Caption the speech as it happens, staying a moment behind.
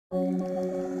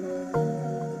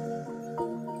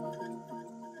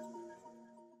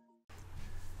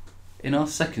In our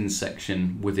second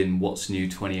section within What's New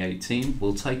 2018,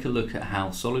 we'll take a look at how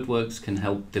SOLIDWORKS can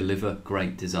help deliver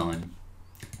great design.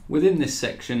 Within this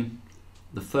section,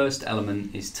 the first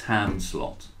element is tab and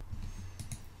slot.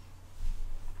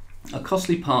 A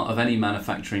costly part of any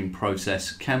manufacturing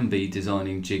process can be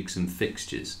designing jigs and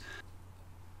fixtures.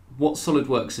 What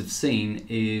SOLIDWORKS have seen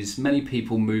is many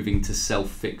people moving to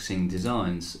self-fixing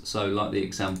designs, so like the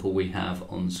example we have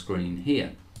on screen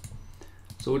here.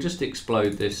 So we'll just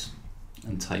explode this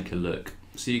and take a look.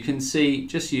 So you can see,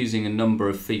 just using a number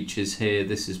of features here,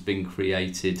 this has been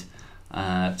created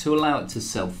to allow it to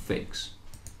self-fix.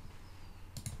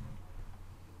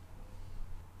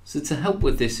 So to help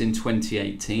with this in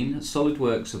 2018,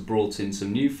 SOLIDWORKS have brought in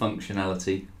some new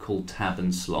functionality called tab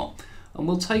and slot, and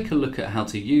we'll take a look at how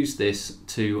to use this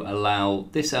to allow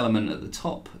this element at the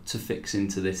top to fix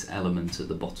into this element at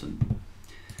the bottom.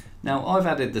 Now I've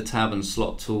added the tab and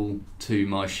slot tool to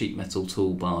my sheet metal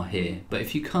toolbar here, but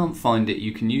if you can't find it,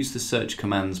 you can use the search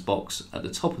commands box at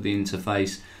the top of the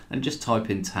interface and just type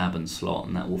in tab and slot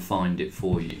and that will find it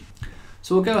for you.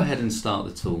 So we'll go ahead and start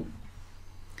the tool.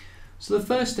 So the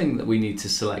first thing that we need to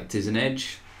select is an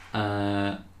edge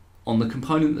on the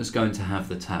component that's going to have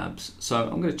the tabs. So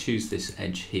I'm going to choose this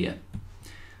edge here.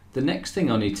 The next thing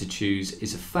I need to choose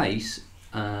is a face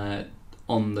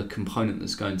on the component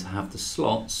that's going to have the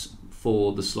slots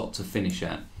for the slot to finish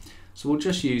at. So we'll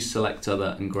just use select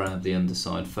other and grab the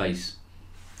underside face.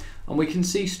 And we can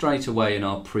see straight away in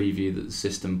our preview that the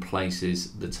system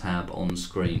places the tab on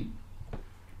screen.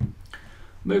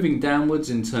 Moving downwards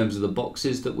in terms of the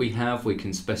boxes that we have, we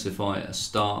can specify a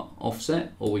start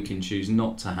offset or we can choose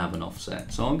not to have an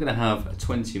offset. So I'm going to have a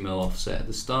 20mm offset at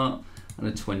the start and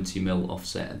a 20mm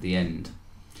offset at the end.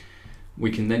 We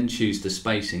can then choose the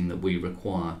spacing that we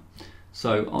require.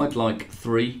 So I'd like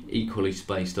 3 equally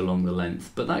spaced along the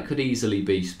length, but that could easily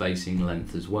be spacing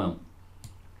length as well.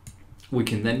 We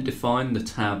can then define the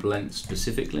tab length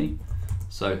specifically.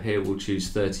 So here we'll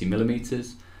choose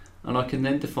 30mm, and I can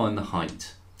then define the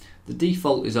height. The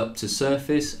default is up to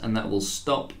surface, and that will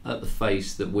stop at the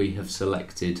face that we have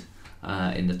selected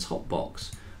in the top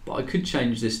box. But I could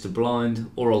change this to blind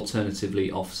or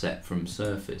alternatively offset from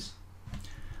surface.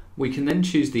 We can then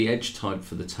choose the edge type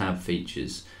for the tab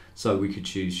features. So we could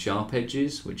choose sharp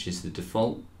edges, which is the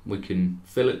default. We can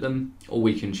fillet them or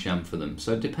we can chamfer them.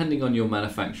 So depending on your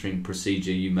manufacturing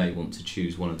procedure, you may want to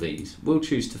choose one of these. We'll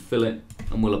choose to fillet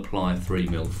and we'll apply a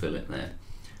 3mm fillet there.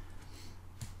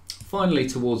 Finally,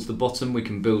 towards the bottom, we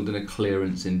can build in a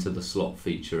clearance into the slot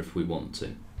feature if we want to.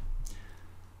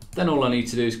 Then all I need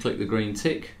to do is click the green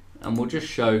tick and we'll just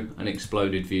show an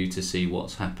exploded view to see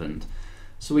what's happened.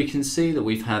 So we can see that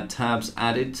we've had tabs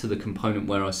added to the component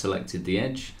where I selected the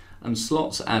edge and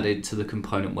slots added to the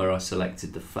component where I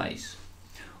selected the face,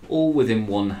 all within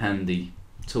one handy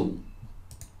tool.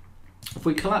 If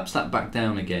we collapse that back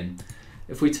down again,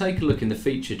 if we take a look in the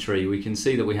feature tree, we can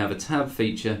see that we have a tab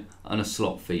feature and a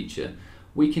slot feature.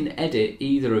 We can edit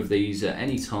either of these at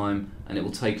any time and it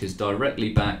will take us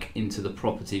directly back into the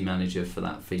property manager for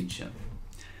that feature.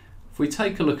 If we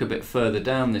take a look a bit further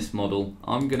down this model,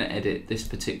 I'm going to edit this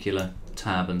particular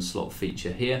tab and slot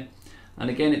feature here. And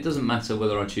again, it doesn't matter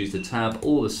whether I choose the tab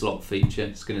or the slot feature,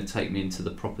 it's going to take me into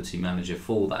the property manager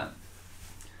for that.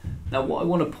 Now what I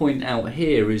want to point out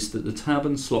here is that the tab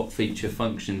and slot feature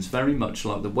functions very much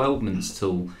like the weldments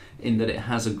tool in that it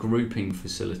has a grouping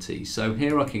facility. So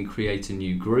here I can create a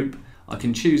new group. I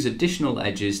can choose additional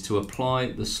edges to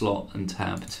apply the slot and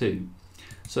tab to.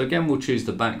 So again, we'll choose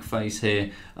the back face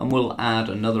here and we'll add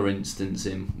another instance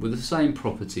in with the same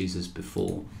properties as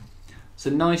before. So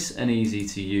nice and easy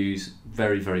to use,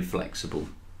 very, very flexible.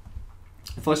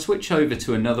 If I switch over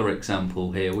to another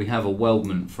example here, we have a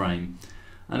weldment frame.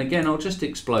 And again, I'll just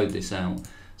explode this out.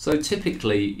 So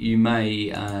typically you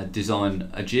may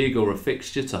design a jig or a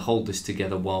fixture to hold this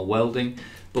together while welding,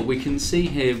 but we can see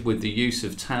here with the use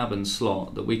of tab and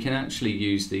slot that we can actually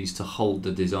use these to hold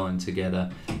the design together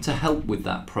to help with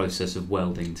that process of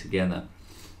welding together.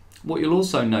 What you'll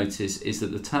also notice is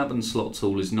that the tab and slot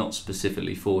tool is not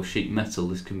specifically for sheet metal.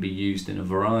 This can be used in a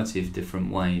variety of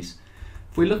different ways.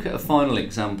 If we look at a final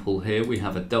example here, we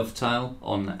have a dovetail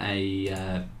on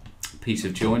a piece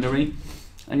of joinery,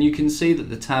 and you can see that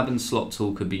the tab and slot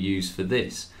tool could be used for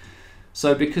this.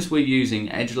 So because we're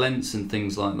using edge lengths and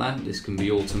things like that, this can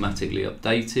be automatically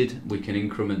updated. We can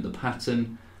increment the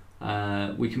pattern.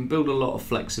 We can build a lot of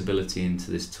flexibility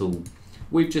into this tool.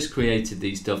 We've just created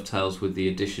these dovetails with the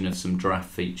addition of some draft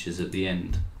features at the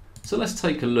end. So let's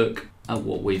take a look at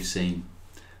what we've seen.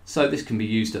 So this can be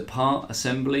used at part,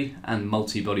 assembly and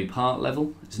multi-body part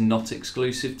level. It's not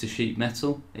exclusive to sheet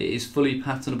metal. It is fully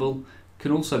patternable,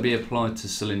 can also be applied to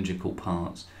cylindrical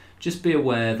parts. Just be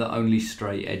aware that only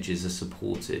straight edges are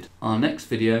supported. Our next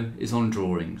video is on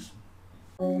drawings.